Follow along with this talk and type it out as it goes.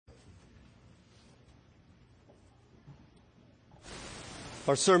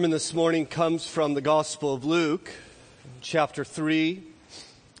Our sermon this morning comes from the Gospel of Luke, chapter 3,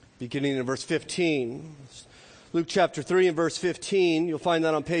 beginning in verse 15. Luke chapter 3 and verse 15, you'll find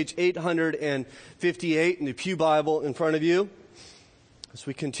that on page 858 in the Pew Bible in front of you. As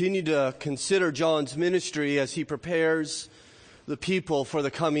we continue to consider John's ministry as he prepares the people for the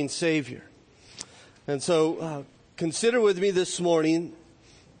coming Savior. And so consider with me this morning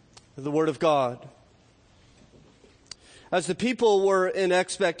the Word of God. As the people were in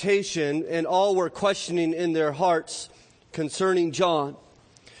expectation and all were questioning in their hearts concerning John,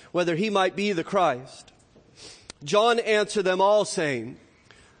 whether he might be the Christ, John answered them all saying,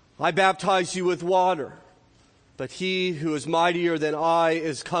 I baptize you with water, but he who is mightier than I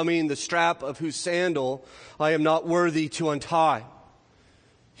is coming, the strap of whose sandal I am not worthy to untie.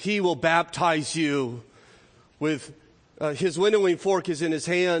 He will baptize you with, his winnowing fork is in his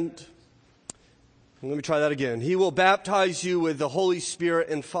hand. Let me try that again. He will baptize you with the Holy Spirit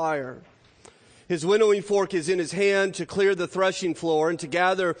and fire. His winnowing fork is in his hand to clear the threshing floor and to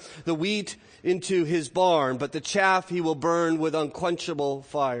gather the wheat into his barn, but the chaff he will burn with unquenchable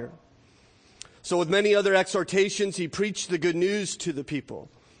fire. So with many other exhortations, he preached the good news to the people.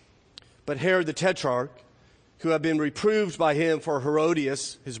 But Herod the Tetrarch, who had been reproved by him for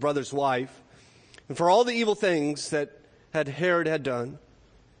Herodias, his brother's wife, and for all the evil things that Herod had done,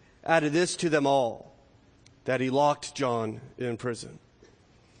 added this to them all, that he locked John in prison.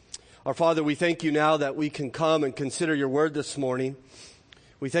 Our Father, we thank you now that we can come and consider your word this morning.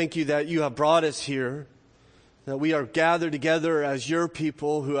 We thank you that you have brought us here, that we are gathered together as your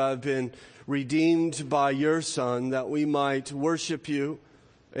people who have been redeemed by your Son, that we might worship you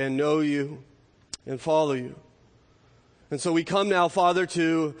and know you and follow you. And so we come now, Father,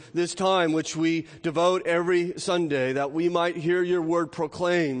 to this time which we devote every Sunday, that we might hear your word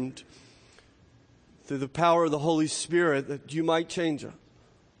proclaimed through the power of the Holy Spirit, that you might change us.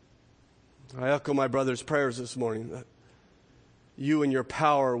 I echo my brother's prayers this morning, that you and your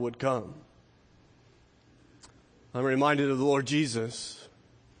power would come. I'm reminded of the Lord Jesus,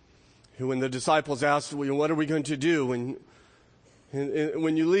 who when the disciples asked, well, what are we going to do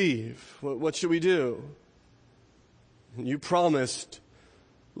when you leave? What should we do? And you promised,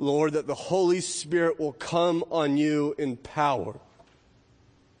 Lord, that the Holy Spirit will come on you in power.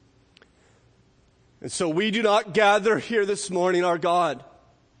 And so we do not gather here this morning, our God,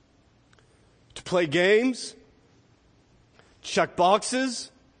 to play games, check boxes,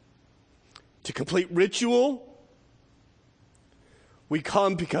 to complete ritual. We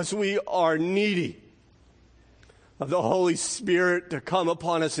come because we are needy of the Holy Spirit to come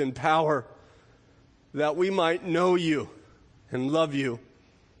upon us in power, that we might know you and love you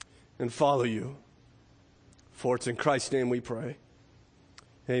and follow you. For it's in Christ's name we pray.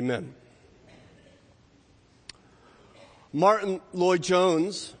 Amen. Martin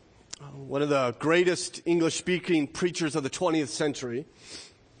Lloyd-Jones, one of the greatest English-speaking preachers of the 20th century,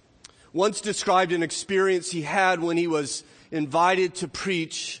 once described an experience he had when he was invited to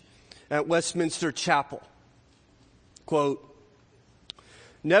preach at Westminster Chapel. Quote,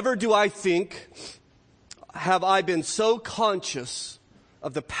 "Never do I think have I been so conscious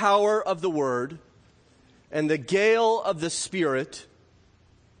of the power of the Word and the gale of the Spirit.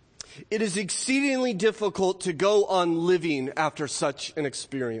 It is exceedingly difficult to go on living after such an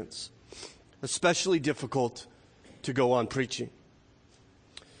experience, especially difficult to go on preaching."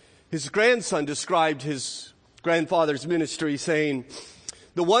 His grandson described his grandfather's ministry saying,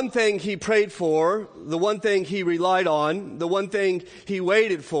 the one thing he prayed for, the one thing he relied on, the one thing he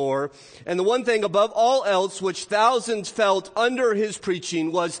waited for, and the one thing above all else which thousands felt under his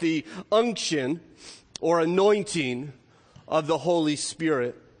preaching was the unction or anointing of the Holy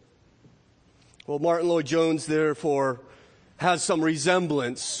Spirit. Well, Martin Lloyd-Jones, therefore, has some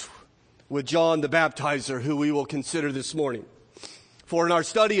resemblance with John the Baptizer, who we will consider this morning. For in our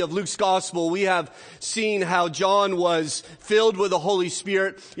study of Luke's Gospel, we have seen how John was filled with the Holy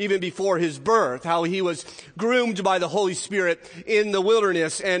Spirit even before his birth, how he was groomed by the Holy Spirit in the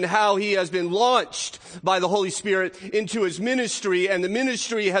wilderness, and how he has been launched by the Holy Spirit into his ministry, and the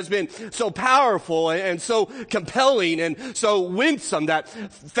ministry has been so powerful and so compelling and so winsome that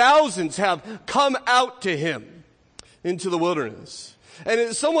thousands have come out to him into the wilderness. And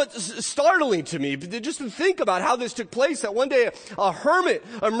it's somewhat startling to me just to think about how this took place, that one day a hermit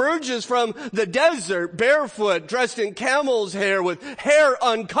emerges from the desert barefoot, dressed in camel's hair with hair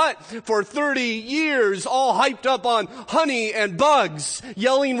uncut for 30 years, all hyped up on honey and bugs,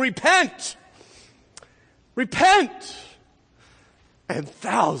 yelling, "Repent! Repent!" And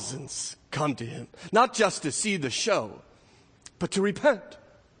thousands come to him, not just to see the show, but to repent.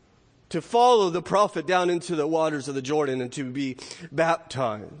 to follow the prophet down into the waters of the Jordan and to be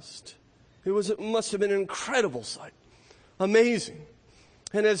baptized. It must have been an incredible sight. Amazing.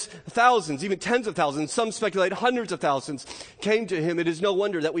 And as thousands, even tens of thousands, some speculate hundreds of thousands, came to him, it is no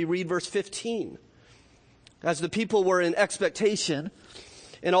wonder that we read verse 15. As the people were in expectation,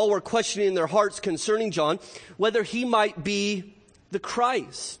 and all were questioning in their hearts concerning John, whether he might be the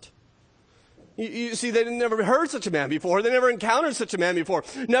Christ. You see, they never heard such a man before. They never encountered such a man before.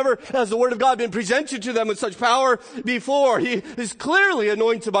 Never has the word of God been presented to them with such power before. He is clearly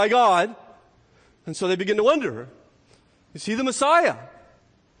anointed by God. And so they begin to wonder, is he the Messiah?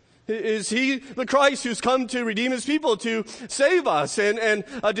 Is he the Christ who's come to redeem his people, to save us? And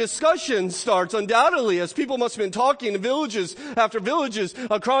a discussion starts, undoubtedly, as people must have been talking in villages after villages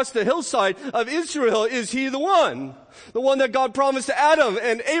across the hillside of Israel. Is he the one? The one that God promised to Adam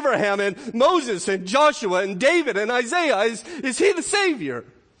and Abraham and Moses and Joshua and David and Isaiah? Is he the Savior?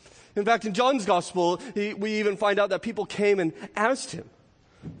 In fact, in John's Gospel, we even find out that people came and asked him.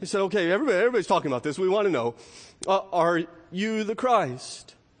 They said, okay, everybody's talking about this. We want to know, are you the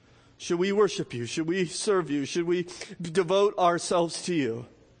Christ? Should we worship you? Should we serve you? Should we devote ourselves to you?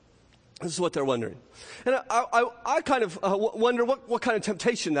 This is what they're wondering. And I kind of wonder what kind of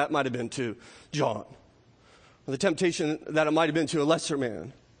temptation that might have been to John. Or the temptation that it might have been to a lesser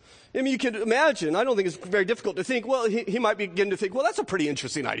man. I mean, you could imagine, I don't think it's very difficult to think, well, he might begin to think, well, that's a pretty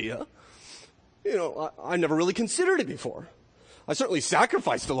interesting idea. You know, I never really considered it before. I certainly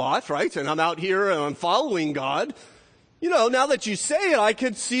sacrificed a lot, right? And I'm out here and I'm following God. You know, now that you say it, I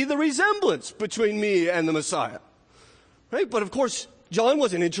could see the resemblance between me and the Messiah. Right? But of course, John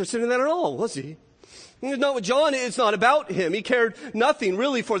wasn't interested in that at all, was he? No, John, it's not about him. He cared nothing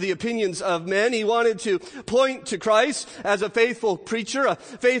really for the opinions of men. He wanted to point to Christ as a faithful preacher. A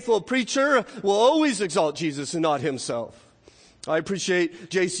faithful preacher will always exalt Jesus and not himself. I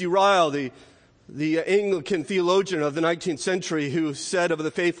appreciate J.C. Ryle, the Anglican theologian of the 19th century, who said of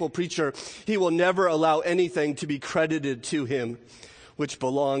the faithful preacher, he will never allow anything to be credited to him which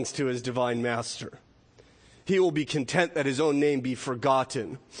belongs to his divine master. He will be content that his own name be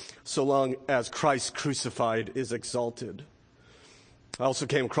forgotten so long as Christ crucified is exalted. I also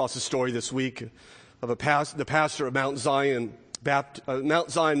came across a story this week of the pastor of Mount Zion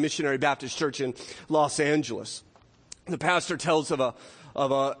Missionary Baptist Church in Los Angeles. The pastor tells of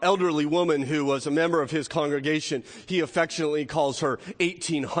an elderly woman who was a member of his congregation. He affectionately calls her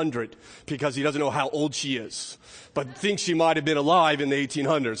 1800 because he doesn't know how old she is, but thinks she might have been alive in the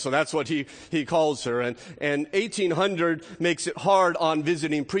 1800s. So that's what he calls her. And 1800 makes it hard on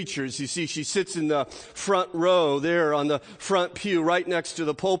visiting preachers. You see, she sits in the front row there on the front pew right next to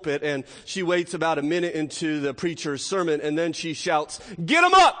the pulpit, and she waits about a minute into the preacher's sermon, and then she shouts, "Get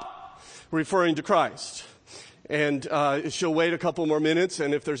him up!" referring to Christ. And she'll wait a couple more minutes,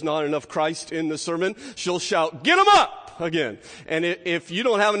 and if there's not enough Christ in the sermon, she'll shout, "Get him up!" again. And if you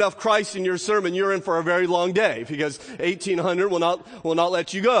don't have enough Christ in your sermon, you're in for a very long day, because 1800 will not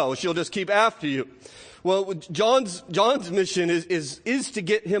let you go. She'll just keep after you. Well, John's mission is to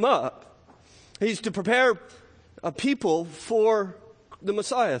get him up. He's to prepare a people for the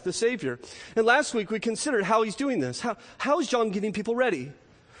Messiah, the Savior. And last week we considered how he's doing this. How is John getting people ready?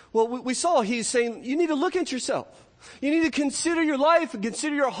 Well, we saw he's saying, you need to look at yourself. You need to consider your life and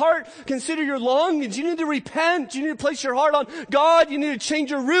consider your heart, consider your longings. You need to repent. You need to place your heart on God. You need to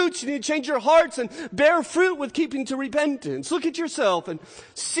change your roots. You need to change your hearts and bear fruit with keeping to repentance. Look at yourself and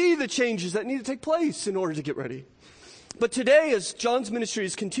see the changes that need to take place in order to get ready. But today, as John's ministry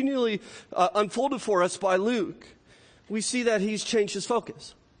is continually unfolded for us by Luke, we see that he's changed his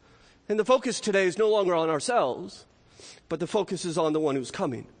focus. And the focus today is no longer on ourselves, but the focus is on the one who's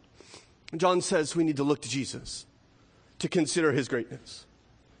coming. John says we need to look to Jesus, to consider his greatness.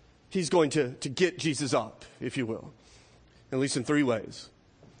 He's going to get Jesus up, if you will, at least in three ways.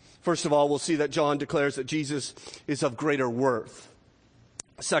 First of all, we'll see that John declares that Jesus is of greater worth.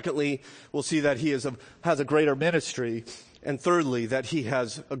 Secondly, we'll see that he has a greater ministry. And thirdly, that he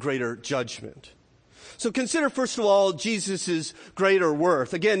has a greater judgment. So consider, first of all, Jesus' greater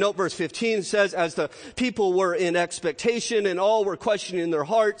worth. Again, note verse 15 says, as the people were in expectation and all were questioning in their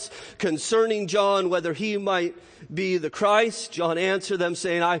hearts concerning John, whether he might be the Christ, John answered them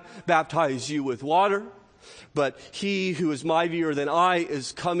saying, I baptize you with water, but he who is mightier than I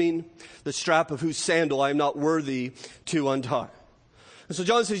is coming, the strap of whose sandal I am not worthy to untie. And so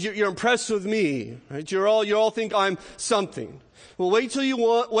John says, you're impressed with me, right? You all think I'm something. Well, wait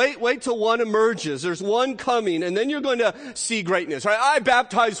till one emerges. There's one coming, and then you're going to see greatness, right? I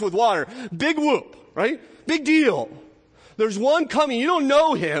baptize with water. Big whoop, right? Big deal. There's one coming. You don't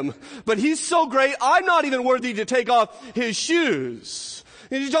know him, but he's so great, I'm not even worthy to take off his shoes.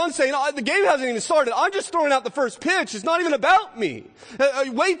 And John's saying, the game hasn't even started. I'm just throwing out the first pitch. It's not even about me.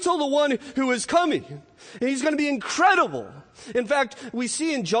 Wait till the one who is coming. And he's going to be incredible. In fact, we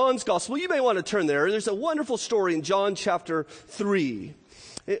see in John's gospel, you may want to turn there. There's a wonderful story in John chapter 3.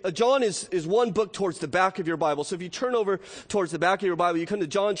 John is one book towards the back of your Bible. So if you turn over towards the back of your Bible, you come to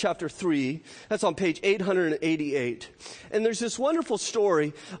John chapter 3. That's on page 888. And there's this wonderful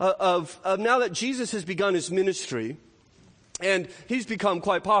story of now that Jesus has begun his ministry, and he's become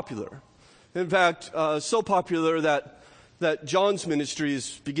quite popular. In fact, so popular that John's ministry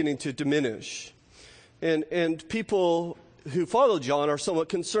is beginning to diminish. And people who follow John are somewhat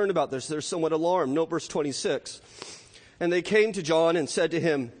concerned about this. They're somewhat alarmed. Note verse 26. And they came to John and said to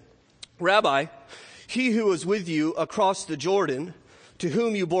him, Rabbi, he who was with you across the Jordan, to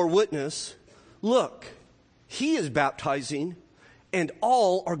whom you bore witness, look, he is baptizing, and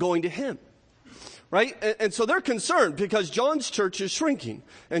all are going to him. Right? And so they're concerned because John's church is shrinking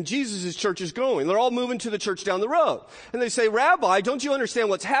and Jesus' church is growing. They're all moving to the church down the road. And they say, Rabbi, don't you understand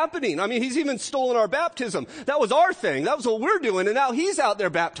what's happening? I mean, he's even stolen our baptism. That was our thing. That was what we're doing. And now he's out there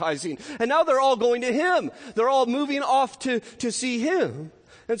baptizing. And now they're all going to him. They're all moving off to see him.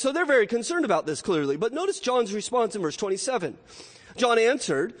 And so they're very concerned about this clearly. But notice John's response in verse 27. John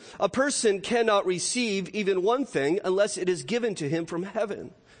answered, a person cannot receive even one thing unless it is given to him from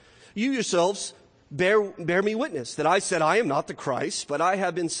heaven. You yourselves bear me witness that I said I am not the Christ, but I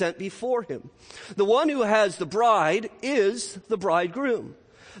have been sent before him. The one who has the bride is the bridegroom.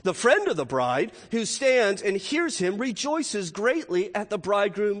 The friend of the bride who stands and hears him rejoices greatly at the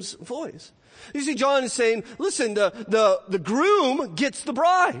bridegroom's voice. You see, John is saying, listen, the groom gets the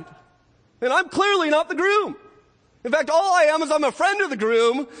bride. And I'm clearly not the groom. In fact, all I am is I'm a friend of the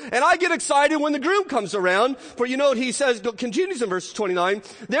groom, and I get excited when the groom comes around. For you know what he says, continues in verse 29,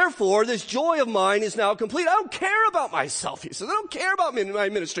 therefore this joy of mine is now complete. I don't care about myself, he says. I don't care about my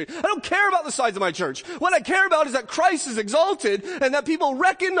ministry. I don't care about the size of my church. What I care about is that Christ is exalted and that people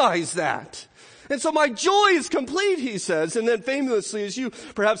recognize that. And so my joy is complete, he says. And then famously, as you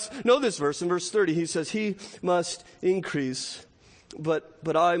perhaps know this verse, in verse 30, he says, he must increase,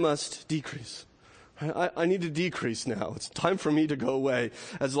 but I must decrease. I need to decrease now. It's time for me to go away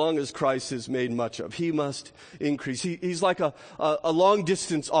as long as Christ is made much of. He must increase. He's like a long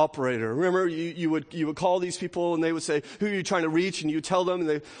distance operator. Remember, you would call these people and they would say, who are you trying to reach? And you tell them and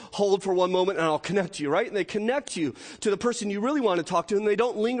they hold for one moment and I'll connect you, right? And they connect you to the person you really want to talk to and they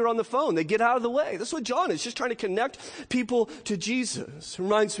don't linger on the phone. They get out of the way. That's what John is, just trying to connect people to Jesus. It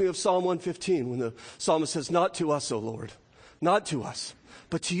reminds me of Psalm 115 when the psalmist says, not to us, O Lord, not to us,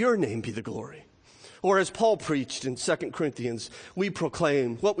 but to your name be the glory. Or as Paul preached in 2 Corinthians, what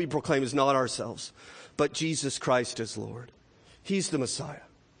we proclaim is not ourselves, but Jesus Christ as Lord. He's the Messiah.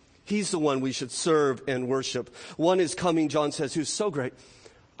 He's the one we should serve and worship. One is coming, John says, who's so great,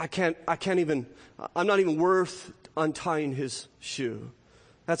 I'm not even worth untying his shoe.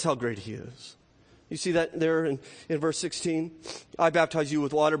 That's how great he is. You see that there in verse 16? I baptize you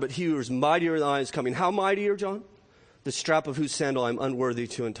with water, but he who is mightier than I is coming. How mightier, John? The strap of whose sandal I'm unworthy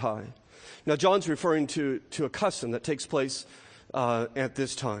to untie. Now, John's referring to a custom that takes place at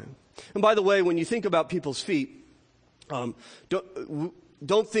this time. And by the way, when you think about people's feet,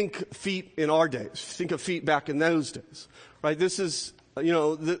 don't think feet in our days. Think of feet back in those days, right? This is, they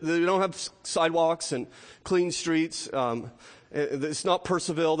don't have sidewalks and clean streets. It's not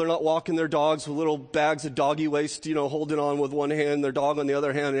Percival. They're not walking their dogs with little bags of doggy waste, holding on with one hand, their dog on the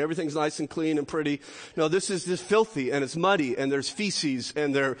other hand, and everything's nice and clean and pretty. No, this is just filthy and it's muddy and there's feces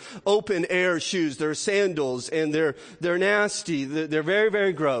and they're open air shoes, they're sandals and they're nasty. They're very,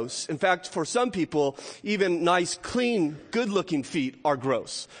 very gross. In fact, for some people, even nice, clean, good-looking feet are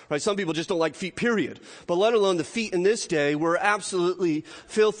gross, right? Some people just don't like feet, period. But let alone the feet in this day were absolutely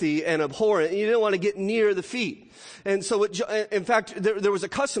filthy and abhorrent. And you didn't want to get near the feet. And so, in fact, there was a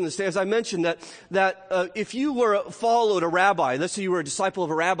custom this day, as I mentioned, that if you followed a rabbi, let's say you were a disciple of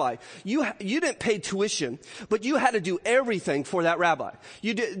a rabbi, you didn't pay tuition, but you had to do everything for that rabbi.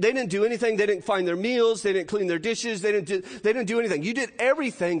 They didn't do anything. They didn't find their meals. They didn't clean their dishes. They didn't do anything. You did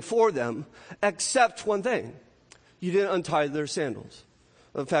everything for them except one thing. You didn't untie their sandals.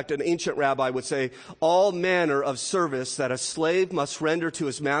 In fact, an ancient rabbi would say, all manner of service that a slave must render to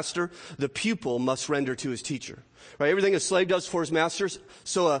his master, the pupil must render to his teacher. Right? Everything a slave does for his masters,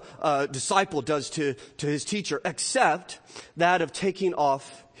 so a disciple does to his teacher, except that of taking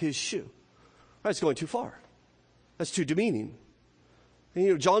off his shoe. Right? It's going too far. That's too demeaning.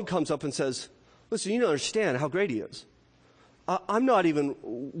 And John comes up and says, listen, you don't understand how great he is. I'm not even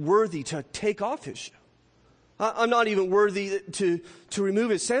worthy to take off his shoe. I'm not even worthy to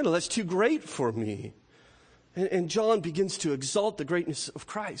remove his sandal. That's too great for me. And John begins to exalt the greatness of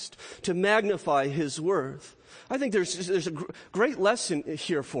Christ, to magnify his worth. I think there's a great lesson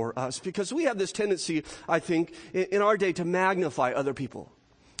here for us, because we have this tendency, I think, in our day to magnify other people.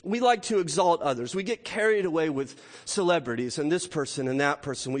 We like to exalt others. We get carried away with celebrities and this person and that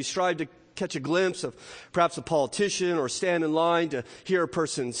person. We strive to catch a glimpse of perhaps a politician, or stand in line to hear a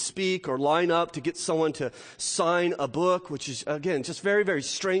person speak, or line up to get someone to sign a book, which is, again, just very, very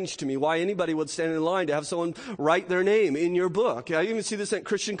strange to me why anybody would stand in line to have someone write their name in your book. I even see this at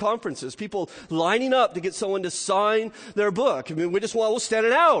Christian conferences, people lining up to get someone to sign their book. I mean, we'll stand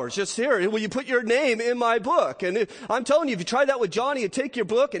in hours just here. Will you put your name in my book? And I'm telling you, if you try that with Johnny, he'd take your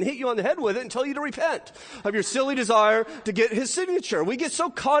book and hit you on the head with it and tell you to repent of your silly desire to get his signature. We get so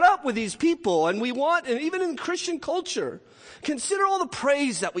caught up with these people, and we want, and even in Christian culture, consider all the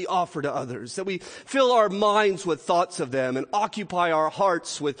praise that we offer to others, that we fill our minds with thoughts of them, and occupy our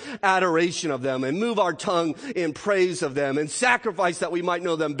hearts with adoration of them, and move our tongue in praise of them, and sacrifice that we might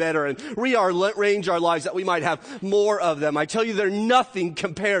know them better, and rearrange our lives that we might have more of them. I tell you, they're nothing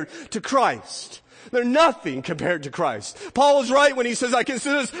compared to Christ. They're nothing compared to Christ. Paul is right when he says, I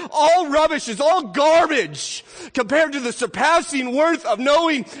consider this all rubbish, it's all garbage compared to the surpassing worth of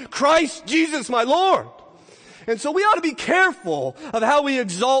knowing Christ Jesus my Lord. And so we ought to be careful of how we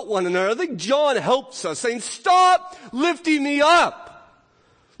exalt one another. I think John helps us, saying, stop lifting me up.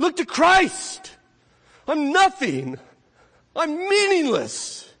 Look to Christ. I'm nothing. I'm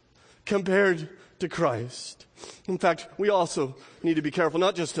meaningless compared to Christ. In fact, we also need to be careful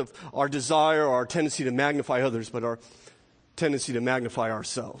not just of our desire or our tendency to magnify others, but our tendency to magnify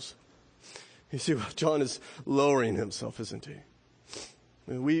ourselves. You see, John is lowering himself, isn't he?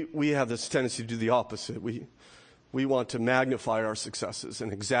 We have this tendency to do the opposite. We want to magnify our successes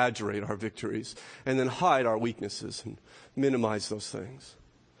and exaggerate our victories, and then hide our weaknesses and minimize those things.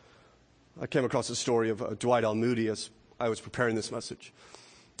 I came across a story of Dwight L. Moody as I was preparing this message.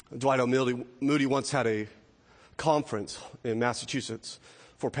 Dwight L. Moody once had a conference in Massachusetts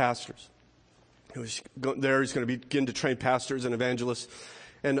for pastors. He's going to begin to train pastors and evangelists.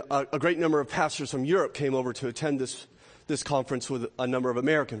 And a great number of pastors from Europe came over to attend this conference with a number of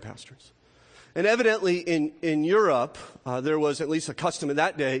American pastors. And evidently in Europe, there was at least a custom in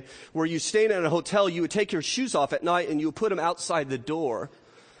that day where you stayed at a hotel, you would take your shoes off at night and you would put them outside the door.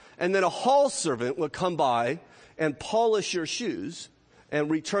 And then a hall servant would come by and polish your shoes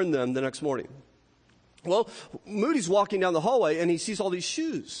and return them the next morning. Well, Moody's walking down the hallway and he sees all these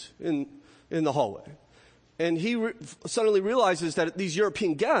shoes in the hallway. And he suddenly realizes that these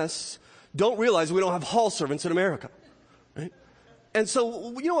European guests don't realize we don't have hall servants in America. Right? And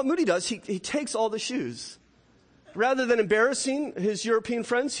so, you know what Moody does? He takes all the shoes. Rather than embarrassing his European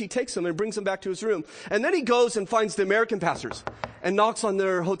friends, he takes them and brings them back to his room. And then he goes and finds the American pastors and knocks on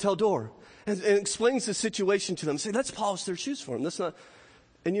their hotel door and explains the situation to them. Say, let's polish their shoes for them. That's not...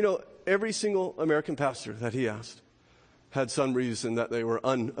 And you know, every single American pastor that he asked had some reason that they were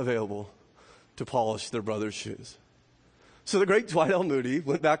unavailable to polish their brother's shoes. So the great Dwight L. Moody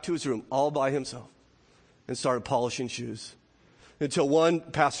went back to his room all by himself and started polishing shoes. Until one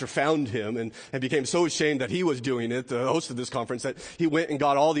pastor found him and became so ashamed that he was doing it, the host of this conference, that he went and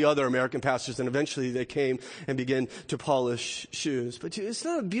got all the other American pastors, and eventually they came and began to polish shoes. But it's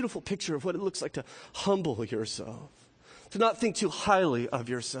not a beautiful picture of what it looks like to humble yourself, to not think too highly of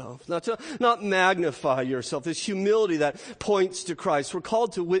yourself, not magnify yourself. This humility that points to Christ. We're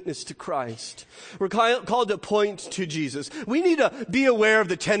called to witness to Christ. We're called to point to Jesus. We need to be aware of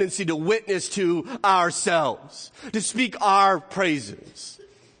the tendency to witness to ourselves, to speak our praises,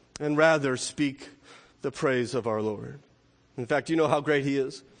 and rather speak the praise of our Lord. In fact, you know how great he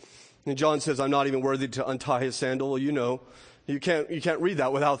is? And John says, I'm not even worthy to untie his sandal. Well, you know, you can't read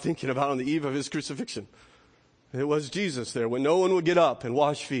that without thinking about on the eve of his crucifixion. It was Jesus there when no one would get up and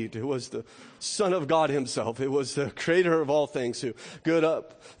wash feet. It was the Son of God himself. It was the creator of all things who stood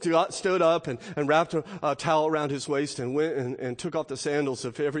up and wrapped a towel around his waist and went and took off the sandals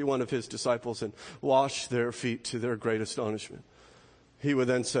of every one of his disciples and washed their feet to their great astonishment. He would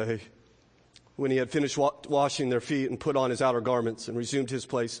then say, when he had finished washing their feet and put on his outer garments and resumed his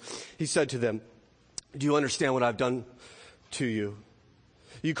place, he said to them, do you understand what I've done to you?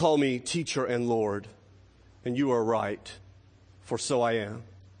 You call me teacher and Lord. And you are right, for so I am.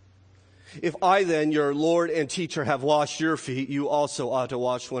 If I then, your Lord and teacher, have washed your feet, you also ought to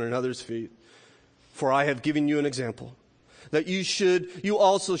wash one another's feet. For I have given you an example, that you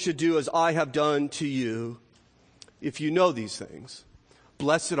also should do as I have done to you. If you know these things,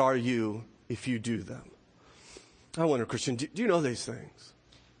 blessed are you if you do them. I wonder, Christian, do you know these things?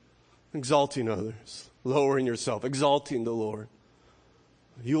 Exalting others, lowering yourself, exalting the Lord.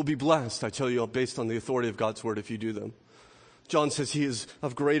 You will be blessed, I tell you, based on the authority of God's word if you do them. John says he is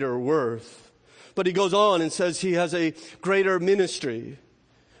of greater worth. But he goes on and says he has a greater ministry.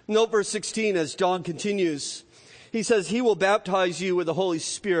 Note verse 16 as John continues. He says he will baptize you with the Holy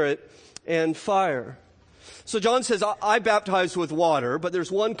Spirit and fire. So John says, I baptize with water, but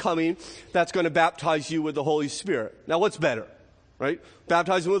there's one coming that's going to baptize you with the Holy Spirit. Now what's better, right?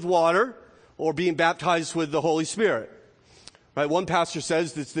 Baptizing with water or being baptized with the Holy Spirit? Right? One pastor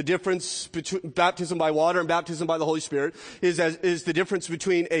says that the difference between baptism by water and baptism by the Holy Spirit is the difference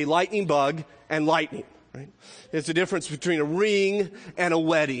between a lightning bug and lightning. Right? It's the difference between a ring and a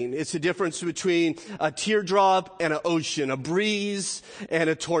wedding. It's the difference between a teardrop and an ocean, a breeze and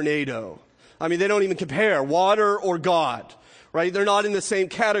a tornado. I mean, they don't even compare, water or God, right? They're not in the same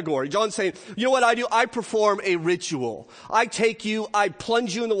category. John's saying, you know what I do? I perform a ritual. I take you, I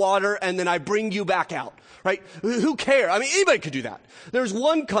plunge you in the water, and then I bring you back out, right? Who cares? I mean, anybody could do that. There's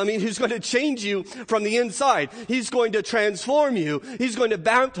one coming who's going to change you from the inside. He's going to transform you. He's going to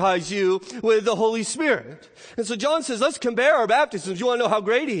baptize you with the Holy Spirit. And so John says, let's compare our baptisms. You want to know how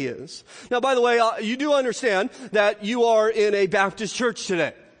great he is. Now, by the way, you do understand that you are in a Baptist church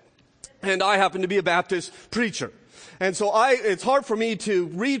today. And I happen to be a Baptist preacher. And so it's hard for me to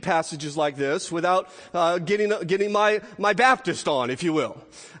read passages like this without getting my Baptist on, if you will.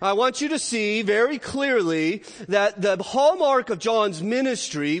 I want you to see very clearly that the hallmark of John's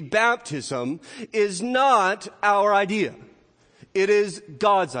ministry, baptism, is not our idea. It is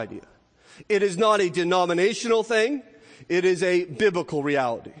God's idea. It is not a denominational thing. It is a biblical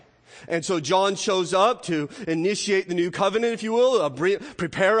reality. And so John shows up to initiate the new covenant, if you will,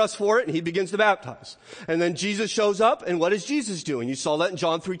 prepare us for it, and he begins to baptize. And then Jesus shows up, and what is Jesus doing? You saw that in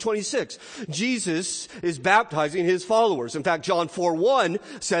John 3:26. Jesus is baptizing his followers. In fact, John 4:1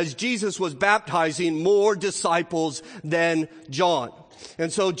 says Jesus was baptizing more disciples than John.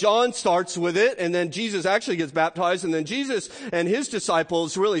 And so John starts with it, and then Jesus actually gets baptized, and then Jesus and his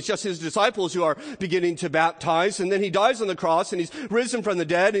disciples, really it's just his disciples who are beginning to baptize, and then he dies on the cross, and he's risen from the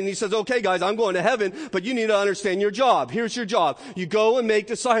dead, and he says, okay guys, I'm going to heaven, but you need to understand your job. Here's your job. You go and make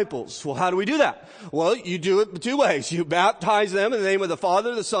disciples. Well, how do we do that? Well, you do it two ways. You baptize them in the name of the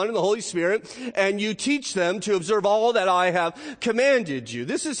Father, the Son, and the Holy Spirit, and you teach them to observe all that I have commanded you.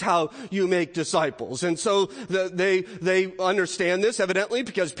 This is how you make disciples. And so they understand this, evidently,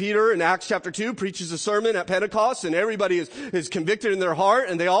 because Peter in Acts chapter 2 preaches a sermon at Pentecost, and everybody is convicted in their heart,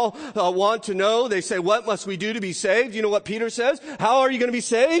 and they all want to know. They say, what must we do to be saved? You know what Peter says? How are you going to be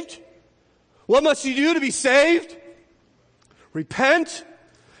saved? What must you do to be saved? Repent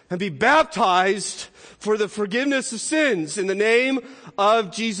and be baptized for the forgiveness of sins in the name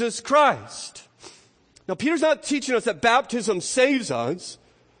of Jesus Christ. Now, Peter's not teaching us that baptism saves us,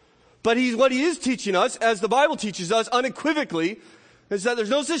 but what he is teaching us, as the Bible teaches us unequivocally, is that there's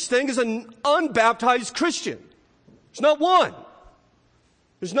no such thing as an unbaptized Christian. There's not one.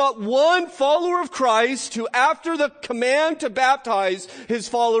 There's not one follower of Christ who, after the command to baptize his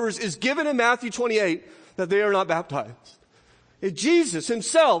followers is given in Matthew 28, that they are not baptized. Jesus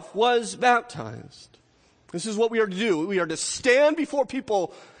himself was baptized. This is what we are to do. We are to stand before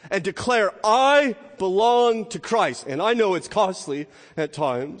people and declare, I belong to Christ. And I know it's costly at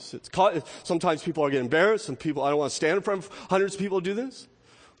times. Sometimes people are getting embarrassed. Some people, I don't want to stand in front of hundreds of people to do this.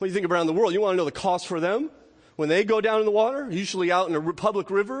 What do you think around the world? You want to know the cost for them? When they go down in the water, usually out in a public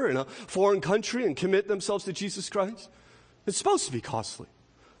river in a foreign country and commit themselves to Jesus Christ? It's supposed to be costly.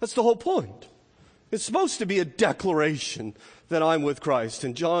 That's the whole point. It's supposed to be a declaration that I'm with Christ.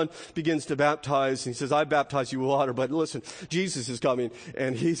 And John begins to baptize, and he says, I baptize you with water, but listen, Jesus is coming,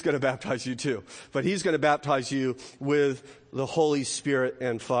 and he's going to baptize you too. But he's going to baptize you with the Holy Spirit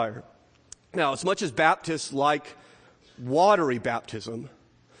and fire. Now, as much as Baptists like watery baptism,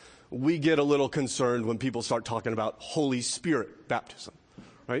 we get a little concerned when people start talking about Holy Spirit baptism.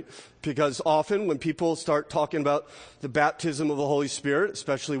 Right? Because often when people start talking about the baptism of the Holy Spirit,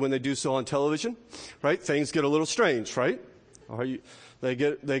 especially when they do so on television, right, things get a little strange, right? They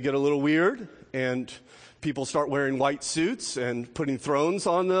get a little weird, and people start wearing white suits and putting thrones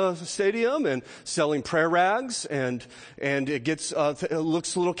on the stadium and selling prayer rags, and it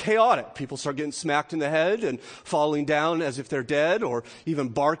looks a little chaotic. People start getting smacked in the head and falling down as if they're dead, or even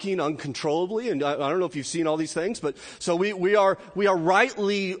barking uncontrollably. And I don't know if you've seen all these things, but so we are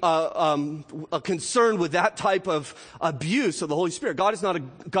rightly concerned with that type of abuse of the Holy Spirit. God is not a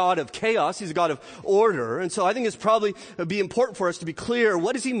God of chaos; He's a God of order. And so I think it'd be important for us to be clear: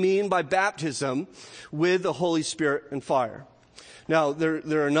 what does He mean by baptism with the Holy Spirit and fire? Now, there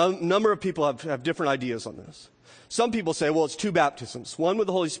are a number of people have different ideas on this. Some people say, well, it's two baptisms, one with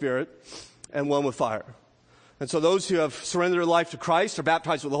the Holy Spirit and one with fire. And so those who have surrendered their life to Christ are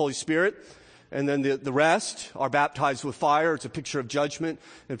baptized with the Holy Spirit. And then the rest are baptized with fire. It's a picture of judgment.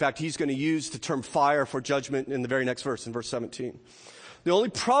 In fact, he's going to use the term fire for judgment in the very next verse, in verse 17. The only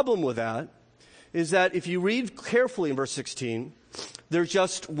problem with that is that if you read carefully in verse 16, there's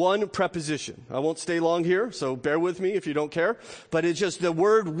just one preposition. I won't stay long here, so bear with me if you don't care. But it's just the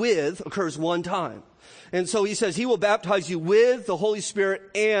word with occurs one time. And so he says he will baptize you with the Holy Spirit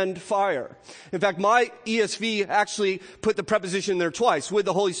and fire. In fact, my ESV actually put the preposition there twice, with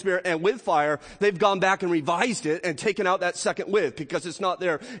the Holy Spirit and with fire. They've gone back and revised it and taken out that second with because it's not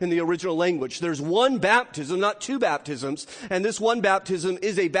there in the original language. There's one baptism, not two baptisms. And this one baptism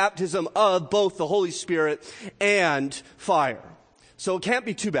is a baptism of both the Holy Spirit and fire. So it can't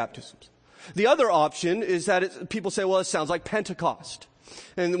be two baptisms. The other option is that people say, well, it sounds like Pentecost.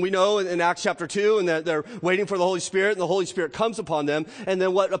 And we know in Acts chapter 2, and that they're waiting for the Holy Spirit, and the Holy Spirit comes upon them, and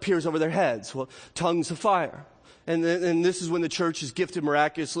then what appears over their heads? Well, tongues of fire. And this is when the church is gifted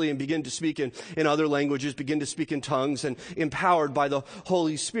miraculously and begin to speak in other languages, begin to speak in tongues, and empowered by the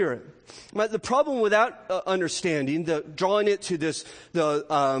Holy Spirit. But the problem with that understanding, drawing it to this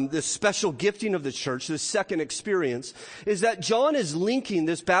special gifting of the church, this second experience, is that John is linking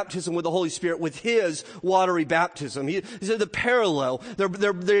this baptism with the Holy Spirit with his watery baptism. He said the parallel.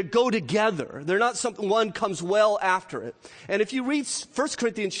 They go together. They're not something one comes well after it. And if you read 1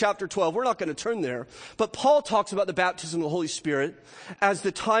 Corinthians chapter 12, we're not going to turn there, but Paul talks about the baptism of the Holy Spirit as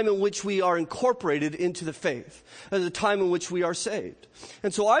the time in which we are incorporated into the faith, as the time in which we are saved.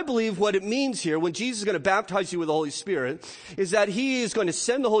 And so I believe what it means here when Jesus is going to baptize you with the Holy Spirit is that he is going to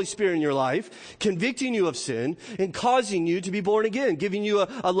send the Holy Spirit in your life, convicting you of sin and causing you to be born again, giving you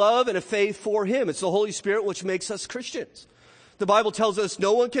a love and a faith for him. It's the Holy Spirit which makes us Christians. The Bible tells us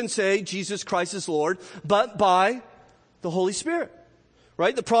no one can say Jesus Christ is Lord but by the Holy Spirit.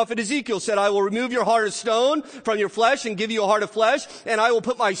 Right? The prophet Ezekiel said, I will remove your heart of stone from your flesh and give you a heart of flesh, and I will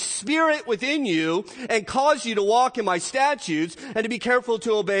put my spirit within you and cause you to walk in my statutes and to be careful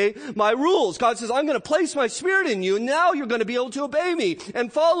to obey my rules. God says, I'm going to place my spirit in you, and now you're going to be able to obey me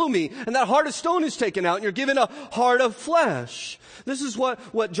and follow me. And that heart of stone is taken out, and you're given a heart of flesh. This is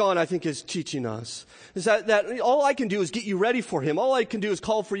what John, I think, is teaching us. Is that all I can do is get you ready for him. All I can do is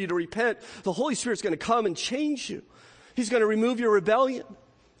call for you to repent. The Holy Spirit's going to come and change you. He's going to remove your rebellion.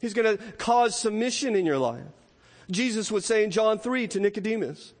 He's going to cause submission in your life. Jesus would say in John 3 to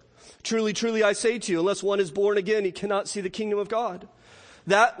Nicodemus, truly, truly, I say to you, unless one is born again, he cannot see the kingdom of God.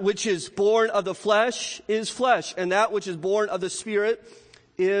 That which is born of the flesh is flesh, and that which is born of the Spirit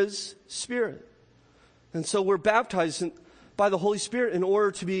is spirit. And so we're baptized by the Holy Spirit in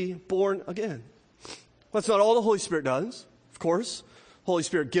order to be born again. That's not all the Holy Spirit does, of course. Holy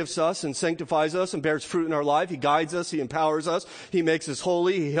Spirit gifts us and sanctifies us and bears fruit in our life. He guides us. He empowers us. He makes us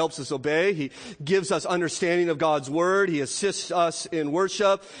holy. He helps us obey. He gives us understanding of God's word. He assists us in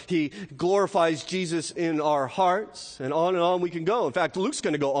worship. He glorifies Jesus in our hearts. And on we can go. In fact, Luke's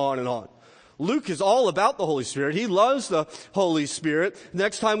going to go on and on. Luke is all about the Holy Spirit. He loves the Holy Spirit.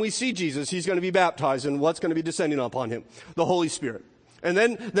 Next time we see Jesus, he's going to be baptized. And what's going to be descending upon him? The Holy Spirit. And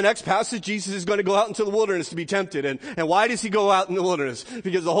then the next passage, Jesus is going to go out into the wilderness to be tempted. And why does he go out in the wilderness?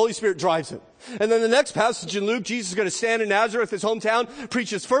 Because the Holy Spirit drives him. And then the next passage in Luke, Jesus is going to stand in Nazareth, his hometown,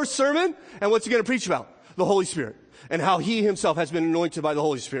 preach his first sermon. And what's he going to preach about? The Holy Spirit. And how he himself has been anointed by the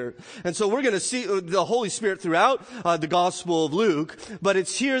Holy Spirit. And so we're going to see the Holy Spirit throughout the Gospel of Luke. But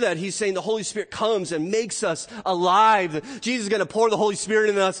it's here that he's saying the Holy Spirit comes and makes us alive. Jesus is going to pour the Holy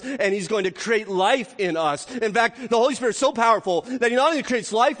Spirit in us, and he's going to create life in us. In fact, the Holy Spirit is so powerful that he not only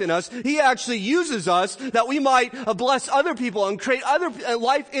creates life in us, he actually uses us that we might bless other people and create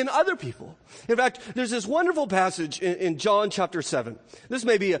life in other people. In fact, there's this wonderful passage in John chapter 7. This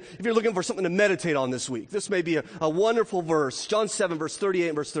may be, if you're looking for something to meditate on this week, this may be a wonderful verse, John 7, verse 38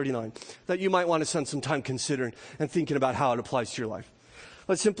 and verse 39, that you might want to spend some time considering and thinking about how it applies to your life.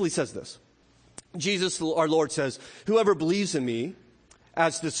 It simply says this. Jesus, our Lord, says, whoever believes in me,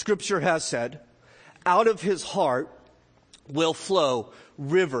 as the scripture has said, out of his heart will flow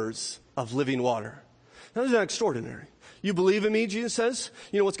rivers of living water. Now, isn't that extraordinary? You believe in me, Jesus says,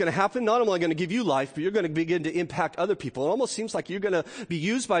 you know what's going to happen? Not only am I going to give you life, but you're going to begin to impact other people. It almost seems like you're going to be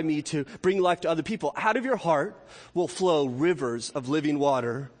used by me to bring life to other people. Out of your heart will flow rivers of living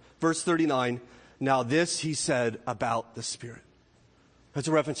water. Verse 39, now this he said about the Spirit. That's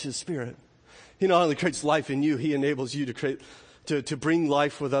a reference to the Spirit. He not only creates life in you, he enables you to bring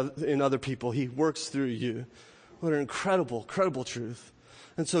life in other people. He works through you. What an incredible truth.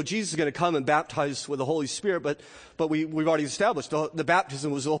 And so Jesus is going to come and baptize with the Holy Spirit, but we've already established the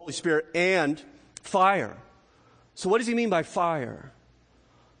baptism was the Holy Spirit and fire. So what does he mean by fire?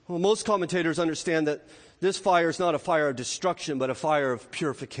 Well, most commentators understand that This fire is not a fire of destruction, but a fire of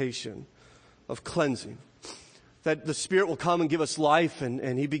purification, of cleansing. That the Spirit will come and give us life,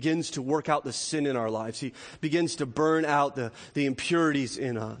 and He begins to work out the sin in our lives. He begins to burn out the impurities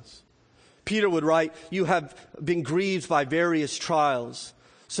in us. Peter would write, "You have been grieved by various trials,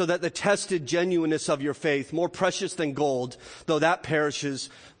 so that the tested genuineness of your faith, more precious than gold, though that perishes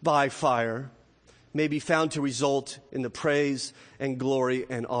by fire, may be found to result in the praise and glory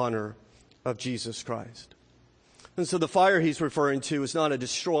and honor of Jesus Christ." And so the fire he's referring to is not a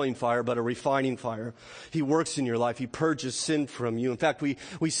destroying fire, but a refining fire. He works in your life. He purges sin from you. In fact, we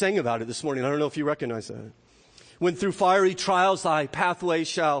sang about it this morning. I don't know if you recognize that. When through fiery trials thy pathway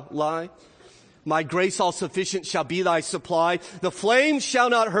shall lie, my grace all sufficient shall be thy supply. The flames shall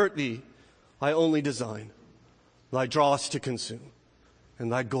not hurt thee. I only design thy dross to consume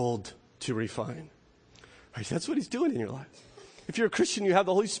and thy gold to refine. Right, that's what He's doing in your life. If you're a Christian, you have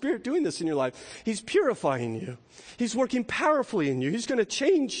the Holy Spirit doing this in your life. He's purifying you. He's working powerfully in you. He's going to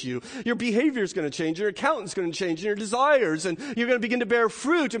change you. Your behavior is going to change. Your accountant's going to change. And your desires. And you're going to begin to bear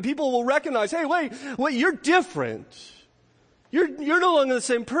fruit. And people will recognize, hey, wait, you're different. You're no longer the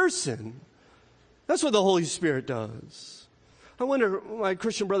same person. That's what the Holy Spirit does. I wonder, my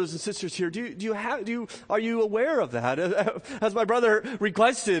Christian brothers and sisters here, are you aware of that? As my brother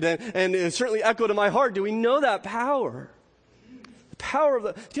requested and it certainly echoed in my heart, do we know that power? Power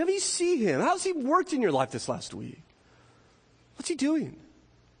of have you seen Him? How's He worked in your life this last week? What's He doing?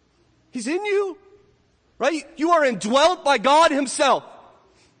 He's in you, right? You are indwelt by God Himself.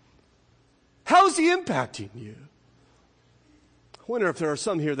 How is He impacting you? I wonder if there are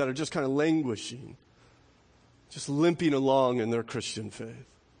some here that are just kind of languishing, just limping along in their Christian faith.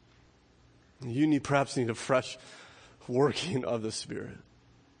 You perhaps need a fresh working of the Spirit.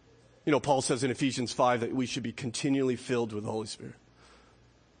 You know, Paul says in Ephesians 5 that we should be continually filled with the Holy Spirit.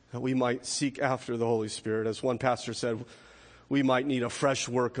 That we might seek after the Holy Spirit. As one pastor said, we might need a fresh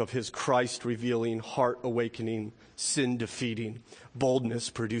work of His Christ-revealing, heart-awakening, sin-defeating,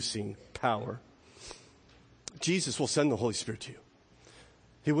 boldness-producing power. Jesus will send the Holy Spirit to you.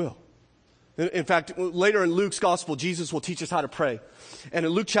 He will. In fact, later in Luke's gospel, Jesus will teach us how to pray. And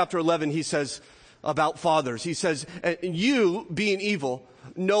in Luke chapter 11, He says about fathers, He says, you, being evil,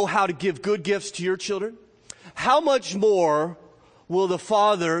 know how to give good gifts to your children. How much more will the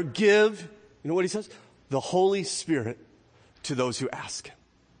Father give, you know what He says? The Holy Spirit to those who ask Him.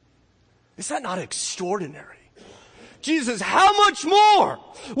 Is that not extraordinary? Jesus, how much more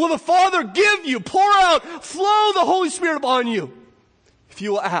will the Father give you, pour out, flow the Holy Spirit upon you if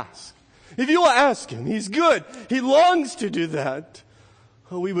you will ask? If you will ask Him, He's good. He longs to do that.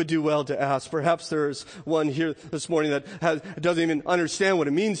 We would do well to ask. Perhaps there's one here this morning that doesn't even understand what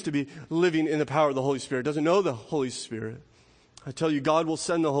it means to be living in the power of the Holy Spirit, doesn't know the Holy Spirit. I tell you, God will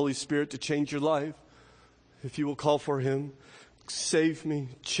send the Holy Spirit to change your life. If you will call for Him, save me,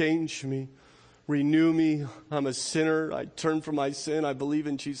 change me, renew me. I'm a sinner. I turn from my sin. I believe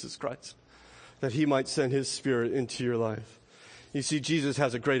in Jesus Christ, that He might send His Spirit into your life. You see, Jesus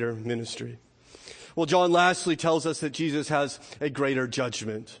has a greater ministry. Well, John lastly tells us that Jesus has a greater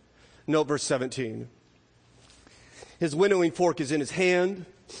judgment. Note verse 17. His winnowing fork is in His hand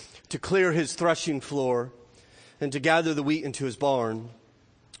to clear His threshing floor and to gather the wheat into His barn.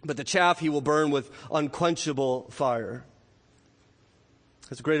 But the chaff He will burn with unquenchable fire.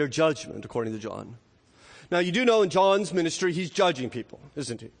 That's a greater judgment, according to John. Now, you do know in John's ministry, he's judging people,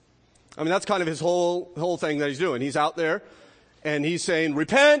 isn't he? I mean, that's kind of his whole thing that he's doing. He's out there and he's saying,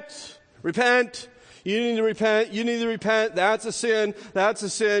 repent, repent. You need to repent. You need to repent. That's a sin. That's a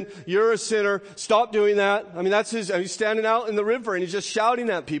sin. You're a sinner. Stop doing that. I mean, he's standing out in the river and he's just shouting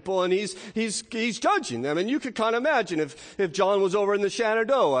at people and he's judging them. And you could kind of imagine if John was over in the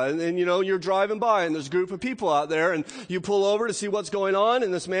Shenandoah and you know, you're driving by and there's a group of people out there and you pull over to see what's going on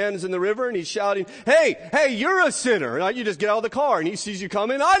and this man is in the river and he's shouting, hey, you're a sinner. And you just get out of the car and he sees you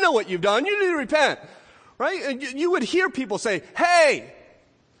coming. I know what you've done. You need to repent. Right? And you would hear people say, hey,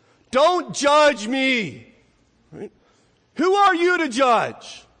 don't judge me. Right? Who are you to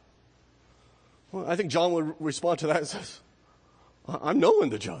judge? Well, I think John would respond to that and says, I'm no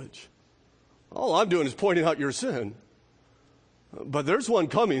one to judge. All I'm doing is pointing out your sin. But there's one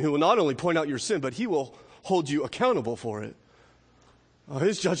coming who will not only point out your sin, but he will hold you accountable for it.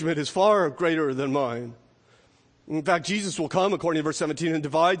 His judgment is far greater than mine. In fact, Jesus will come, according to verse 17, and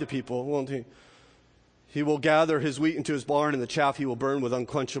divide the people, won't he? He will gather his wheat into his barn, and the chaff he will burn with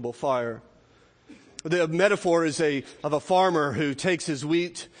unquenchable fire. The metaphor is of a farmer who takes his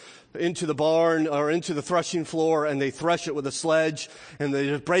wheat into the barn or into the threshing floor, and they thresh it with a sledge, and they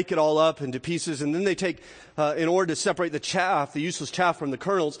just break it all up into pieces. And then they take, in order to separate the chaff, the useless chaff from the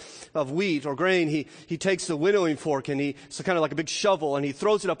kernels of wheat or grain, he takes the winnowing fork, and it's kind of like a big shovel, and he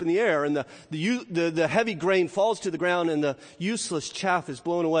throws it up in the air, and the heavy grain falls to the ground, and the useless chaff is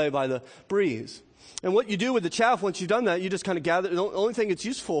blown away by the breeze. And what you do with the chaff, once you've done that, you just kind of gather. The only thing it's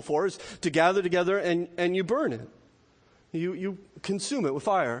useful for is to gather together and you burn it. You consume it with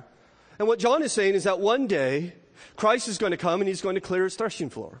fire. And what John is saying is that one day, Christ is going to come and he's going to clear his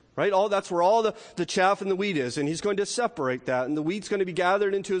threshing floor, right? That's where all the chaff and the wheat is, and he's going to separate that, and the wheat's going to be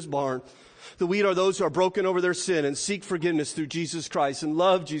gathered into his barn. The wheat are those who are broken over their sin and seek forgiveness through Jesus Christ and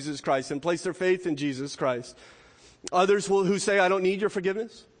love Jesus Christ and place their faith in Jesus Christ. Others who say, I don't need your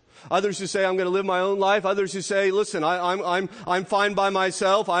forgiveness. Others who say, I'm going to live my own life. Others who say, listen, I'm fine by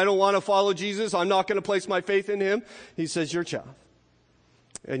myself. I don't want to follow Jesus. I'm not going to place my faith in him. He says, you're chaff.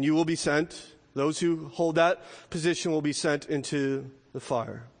 And you will be sent, those who hold that position will be sent into the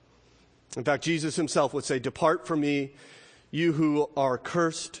fire. In fact, Jesus himself would say, depart from me, you who are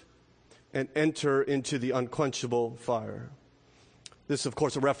cursed, and enter into the unquenchable fire. This is, of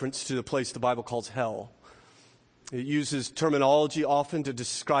course, a reference to the place the Bible calls hell. It uses terminology often to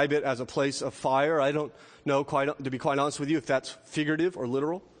describe it as a place of fire. I don't know, to be quite honest with you, if that's figurative or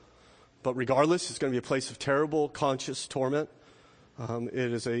literal. But regardless, it's going to be a place of terrible conscious torment.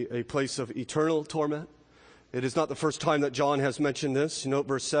 It is a place of eternal torment. It is not the first time that John has mentioned this. You note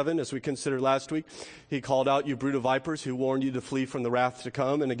verse 7, as we considered last week, he called out, you brood of vipers, who warned you to flee from the wrath to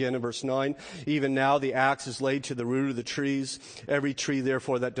come. And again in verse 9, even now the axe is laid to the root of the trees. Every tree,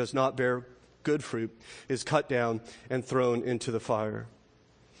 therefore, that does not bear good fruit is cut down and thrown into the fire.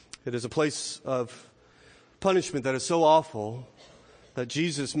 It is a place of punishment that is so awful that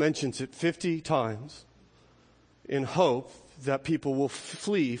Jesus mentions it 50 times in hope that people will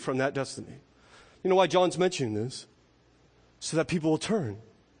flee from that destiny. You know why John's mentioning this? So that people will turn.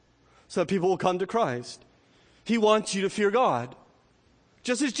 So that people will come to Christ. He wants you to fear God,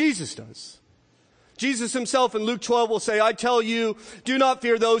 just as Jesus does. Jesus himself in Luke 12 will say, I tell you, do not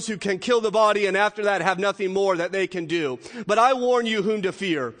fear those who can kill the body and after that have nothing more that they can do. But I warn you whom to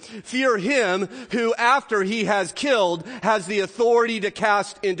fear. Fear him who after he has killed has the authority to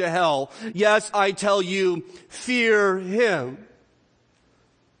cast into hell. Yes, I tell you, fear him.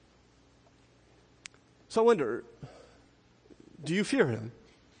 So I wonder, do you fear him?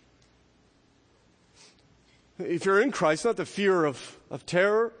 If you're in Christ, not the fear of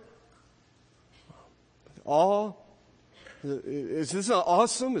terror, awe. Is this not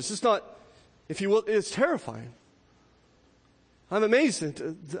awesome? Is this not, if you will, it's terrifying. I'm amazed at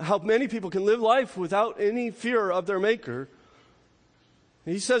how many people can live life without any fear of their Maker.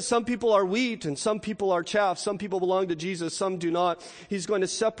 He says some people are wheat and some people are chaff. Some people belong to Jesus, some do not. He's going to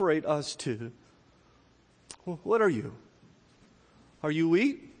separate us two. Well, what are you? Are you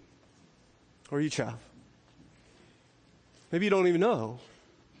wheat or are you chaff? Maybe you don't even know.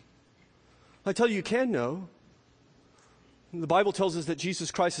 I tell you, you can know. The Bible tells us that Jesus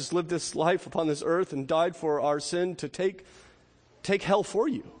Christ has lived this life upon this earth and died for our sin to take hell for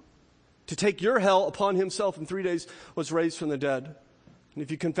you. To take your hell upon himself, and 3 days was raised from the dead. And if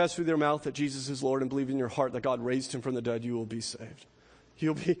you confess with your mouth that Jesus is Lord and believe in your heart that God raised him from the dead, you will be saved.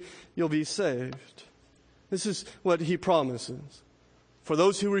 You'll be saved. This is what he promises. For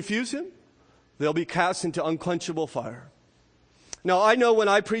those who refuse him, they'll be cast into unquenchable fire. Now, I know when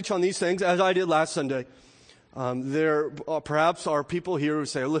I preach on these things, as I did last Sunday, there perhaps are people here who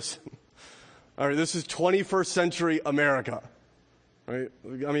say, listen, all right, this is 21st century America. Right?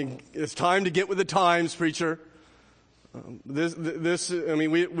 I mean, it's time to get with the times, preacher.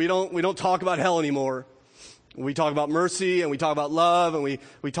 We don't talk about hell anymore. We talk about mercy, and we talk about love, and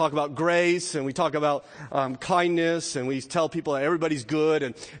we talk about grace, and we talk about kindness, and we tell people that everybody's good,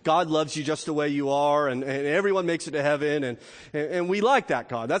 and God loves you just the way you are, and everyone makes it to heaven, and we like that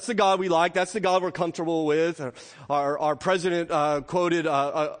God. That's the God we like. That's the God we're comfortable with. Our president quoted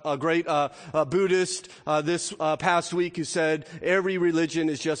a great Buddhist this past week who said, every religion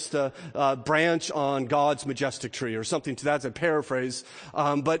is just a branch on God's majestic tree, or something to that. That's a paraphrase.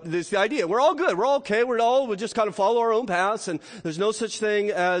 But this the idea. We're all good. We're all okay. We'll just kind of follow our own paths, and there's no such thing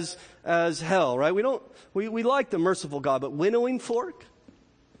as hell, right? We like the merciful God, but winnowing fork,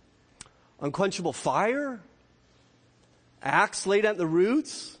 unquenchable fire, axe laid at the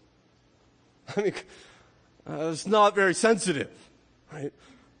roots. I mean, it's not very sensitive, right?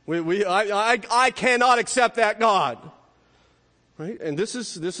 I cannot accept that God, right? And this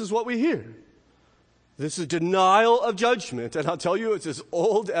is what we hear. This is denial of judgment, and I'll tell you, it's as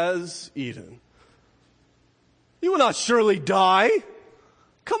old as Eden. You will not surely die.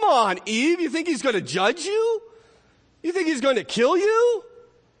 Come on, Eve, you think he's going to judge you? You think he's going to kill you?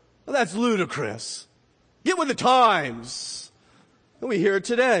 Well, that's ludicrous. Get with the times. And we hear it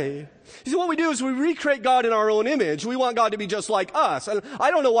today. You see, what we do is we recreate God in our own image. We want God to be just like us. And I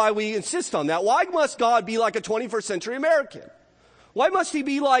don't know why we insist on that. Why must God be like a 21st century American? Why must he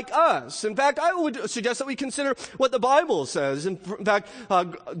be like us? In fact, I would suggest that we consider what the Bible says. In fact,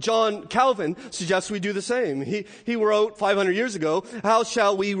 John Calvin suggests we do the same. He wrote 500 years ago, "How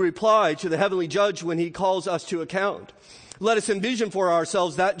shall we reply to the heavenly judge when he calls us to account? Let us envision for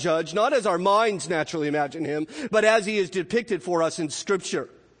ourselves that judge, not as our minds naturally imagine him, but as he is depicted for us in Scripture.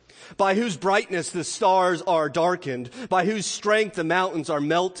 By whose brightness the stars are darkened, by whose strength the mountains are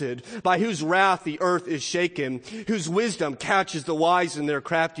melted, by whose wrath the earth is shaken, whose wisdom catches the wise in their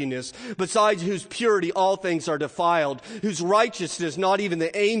craftiness, besides whose purity all things are defiled, whose righteousness not even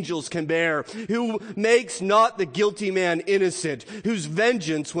the angels can bear, who makes not the guilty man innocent, whose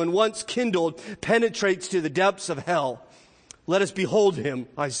vengeance, when once kindled, penetrates to the depths of hell. Let us behold him,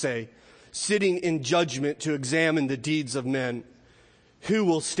 I say, sitting in judgment to examine the deeds of men. Who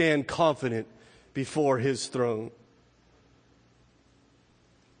will stand confident before his throne?"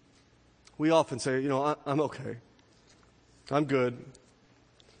 We often say, I'm okay. I'm good.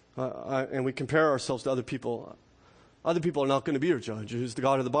 And we compare ourselves to other people. Other people are not going to be your judge. Who's the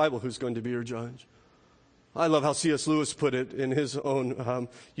God of the Bible who's going to be your judge? I love how C.S. Lewis put it in his own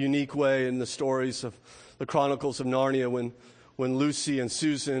unique way in the stories of the Chronicles of Narnia when Lucy and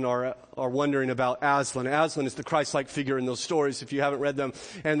Susan are wondering about Aslan. Aslan is the Christ-like figure in those stories, if you haven't read them.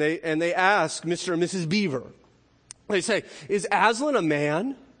 And they ask Mr. and Mrs. Beaver. They say, "Is Aslan a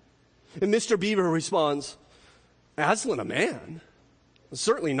man?" And Mr. Beaver responds, "Aslan a man?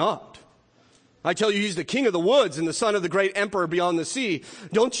 Certainly not. I tell you, he's the king of the woods and the son of the great emperor beyond the sea.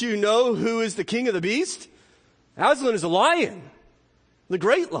 Don't you know who is the king of the beast? Aslan is a lion, the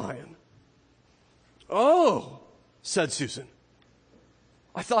great lion." "Oh," said Susan,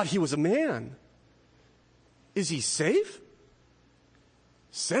 "I thought he was a man. Is he safe?"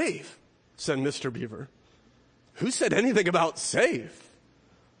 "Safe?" said Mr. Beaver. "Who said anything about safe?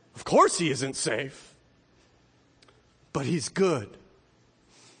 Of course he isn't safe. But he's good."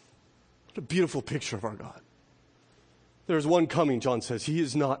 What a beautiful picture of our God. There's one coming, John says. He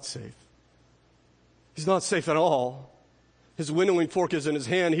is not safe. He's not safe at all. His winnowing fork is in his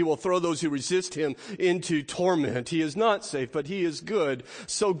hand. He will throw those who resist him into torment. He is not safe, but he is good.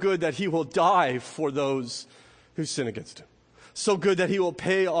 So good that he will die for those who sin against him. So good that he will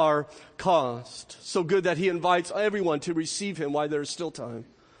pay our cost. So good that he invites everyone to receive him while there is still time.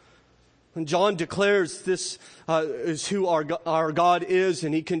 And John declares this is who our God is,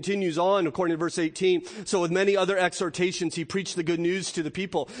 and he continues on according to verse 18. So with many other exhortations, he preached the good news to the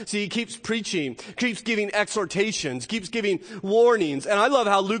people. See, he keeps preaching, keeps giving exhortations, keeps giving warnings. And I love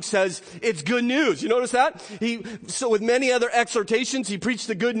how Luke says it's good news. You notice that? So with many other exhortations, he preached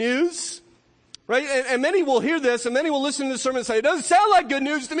the good news. Right? And many will hear this, and many will listen to the sermon and say, "It doesn't sound like good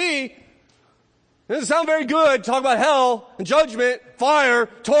news to me. It doesn't sound very good. Talk about hell and judgment, fire,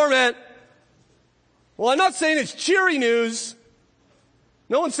 torment." Well, I'm not saying it's cheery news.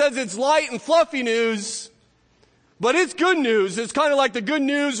 No one says it's light and fluffy news. But it's good news. It's kind of like the good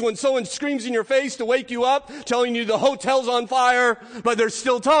news when someone screams in your face to wake you up, telling you the hotel's on fire, but there's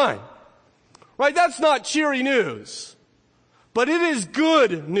still time. Right? That's not cheery news. But it is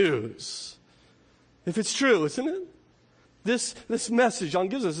good news. If it's true, isn't it? This message John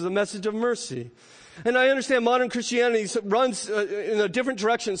gives us is a message of mercy. And I understand modern Christianity runs in a different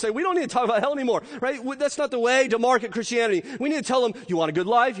direction and say, we don't need to talk about hell anymore, right? That's not the way to market Christianity. We need to tell them, you want a good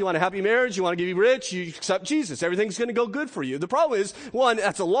life, you want a happy marriage, you want to be rich, you accept Jesus. Everything's going to go good for you. The problem is, one,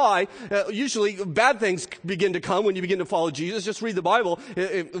 that's a lie. Usually bad things begin to come when you begin to follow Jesus. Just read the Bible.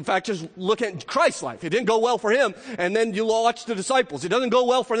 In fact, just look at Christ's life. It didn't go well for him. And then you watch the disciples. It doesn't go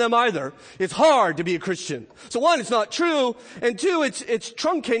well for them either. It's hard to be a Christian. So one, it's not true. And two, it's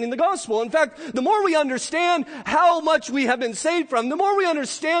truncating the gospel. In fact, the more we understand how much we have been saved from, the more we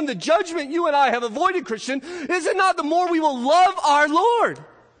understand the judgment you and I have avoided, Christian, is it not the more we will love our Lord?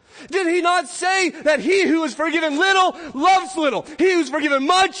 Did he not say that he who is forgiven little loves little? He who's forgiven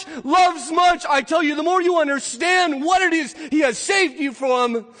much loves much. I tell you, the more you understand what it is he has saved you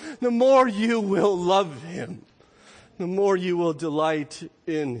from, the more you will love him. The more you will delight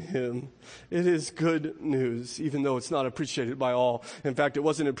in him. It is good news, even though it's not appreciated by all. In fact, it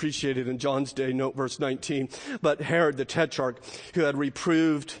wasn't appreciated in John's day. Note verse 19. But Herod the Tetrarch, who had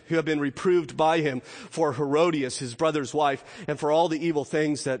been reproved by him for Herodias, his brother's wife, and for all the evil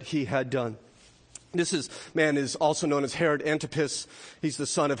things that he had done. This man is also known as Herod Antipas. He's the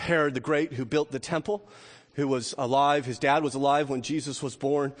son of Herod the Great, who built the temple. who was alive. His dad was alive when Jesus was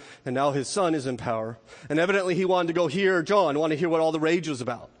born, and now his son is in power. And evidently he wanted to go hear John, wanted to hear what all the rage was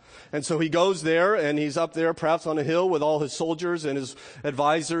about. And so he goes there, and he's up there perhaps on a hill with all his soldiers and his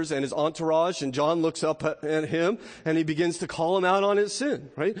advisors and his entourage. And John looks up at him, and he begins to call him out on his sin,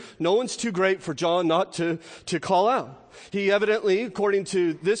 right? No one's too great for John not to call out. He evidently, according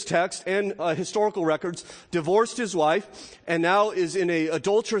to this text and historical records, divorced his wife and now is in an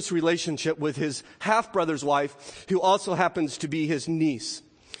adulterous relationship with his half-brother's wife, who also happens to be his niece.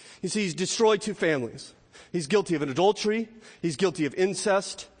 You see, he's destroyed two families. He's guilty of an adultery. He's guilty of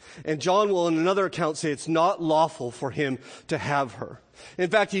incest. And John will, in another account, say it's not lawful for him to have her. In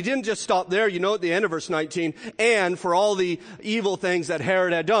fact, he didn't just stop there. You know, at the end of verse 19, and for all the evil things that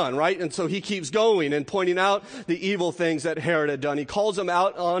Herod had done, right? And so he keeps going and pointing out the evil things that Herod had done. He calls him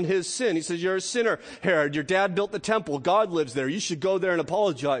out on his sin. He says, you're a sinner, Herod. Your dad built the temple. God lives there. You should go there and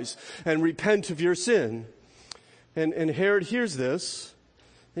apologize and repent of your sin. And Herod hears this.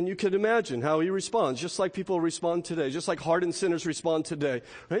 And you could imagine how he responds, just like people respond today, just like hardened sinners respond today.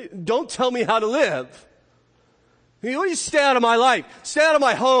 Right? Don't tell me how to live. You stay out of my life. Stay out of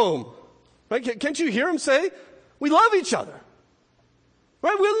my home. Right? Can't you hear him say, we love each other.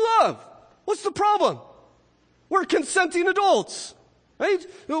 Right? We love. What's the problem? We're consenting adults. Right?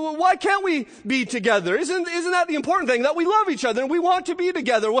 Why can't we be together? Isn't that the important thing? That we love each other and we want to be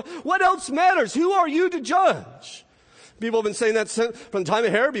together. What else matters? Who are you to judge? People have been saying that from the time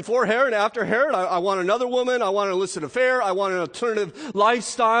of Herod, before Herod, after Herod. I want another woman. I want an illicit affair. I want an alternative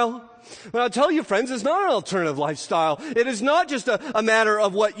lifestyle. But I'll tell you, friends, it's not an alternative lifestyle. It is not just a matter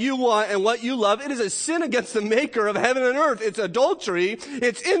of what you want and what you love. It is a sin against the maker of heaven and earth. It's adultery.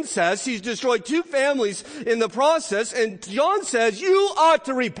 It's incest. He's destroyed two families in the process. And John says, you ought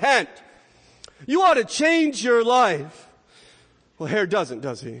to repent. You ought to change your life. Well, Herod doesn't,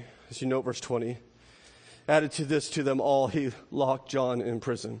 does he? As you note, verse 20. Added to this to them all, he locked John in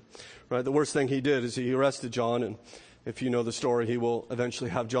prison. Right? The worst thing he did is he arrested John, and if you know the story, he will eventually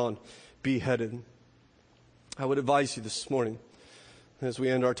have John beheaded. I would advise you this morning, as we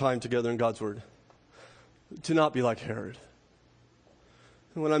end our time together in God's Word, to not be like Herod.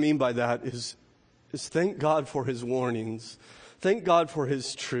 And what I mean by that is thank God for his warnings. Thank God for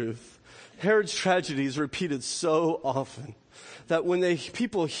his truth. Herod's tragedy is repeated so often that when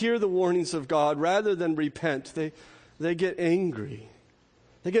people hear the warnings of God, rather than repent, they get angry.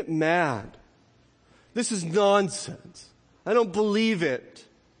 They get mad. This is nonsense. I don't believe it.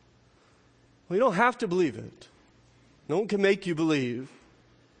 Well, you don't have to believe it. No one can make you believe.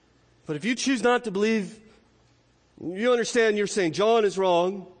 But if you choose not to believe, you understand you're saying John is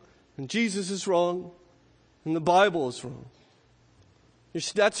wrong, and Jesus is wrong, and the Bible is wrong.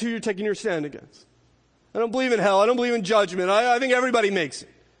 That's who you're taking your stand against. I don't believe in hell. I don't believe in judgment. I think everybody makes it.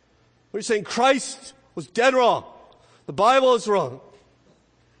 We're saying Christ was dead wrong. The Bible is wrong.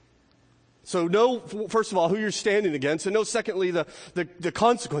 So know, first of all, who you're standing against, and know, secondly, the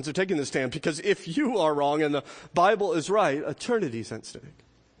consequence of taking the stand. Because if you are wrong and the Bible is right, eternity's at stake.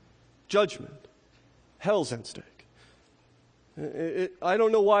 Judgment. Hell's at stake. I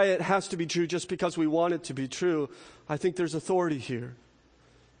don't know why it has to be true just because we want it to be true. I think there's authority here.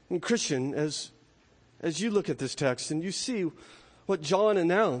 And Christian, as you look at this text and you see what John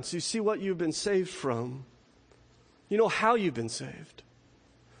announced, you see what you've been saved from. You know how you've been saved.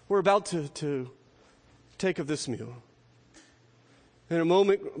 We're about to take of this meal. In a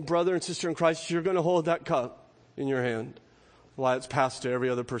moment, brother and sister in Christ, you're going to hold that cup in your hand while it's passed to every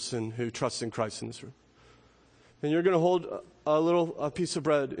other person who trusts in Christ in this room. And you're going to hold a piece of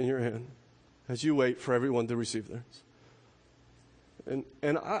bread in your hand as you wait for everyone to receive theirs.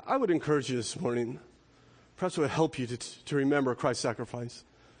 And I would encourage you this morning, perhaps it would help you to remember Christ's sacrifice,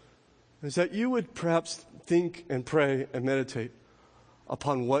 is that you would perhaps think and pray and meditate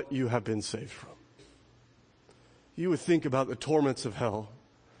upon what you have been saved from. You would think about the torments of hell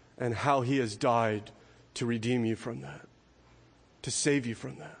and how he has died to redeem you from that, to save you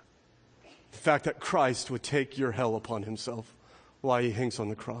from that. The fact that Christ would take your hell upon himself while he hangs on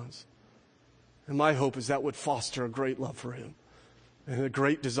the cross. And my hope is that would foster a great love for him and a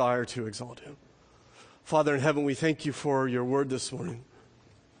great desire to exalt him. Father in heaven, we thank you for your word this morning.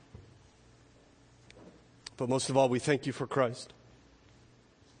 But most of all, we thank you for Christ.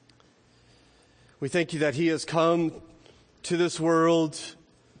 We thank you that he has come to this world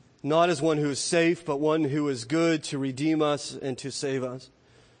not as one who is safe, but one who is good to redeem us and to save us.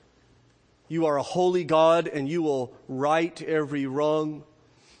 You are a holy God, and you will right every wrong.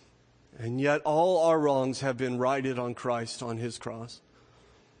 And yet all our wrongs have been righted on Christ, on his cross.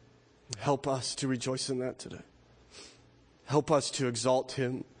 Help us to rejoice in that today. Help us to exalt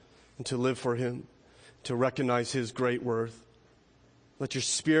him and to live for him. to recognize his great worth. Let your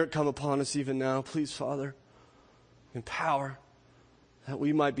Spirit come upon us even now, please, Father. Empower, that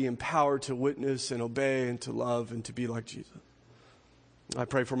we might be empowered to witness and obey and to love and to be like Jesus. I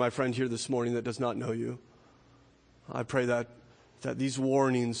pray for my friend here this morning that does not know you. I pray that these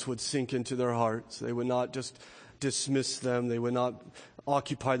warnings would sink into their hearts. They would not just dismiss them. They would not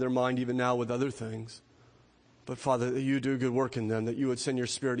occupy their mind even now with other things. But Father, that you do good work in them, that you would send your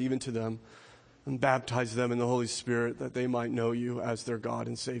Spirit even to them and baptize them in the Holy Spirit, that they might know you as their God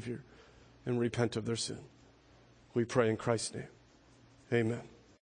and Savior and repent of their sin. We pray in Christ's name. Amen.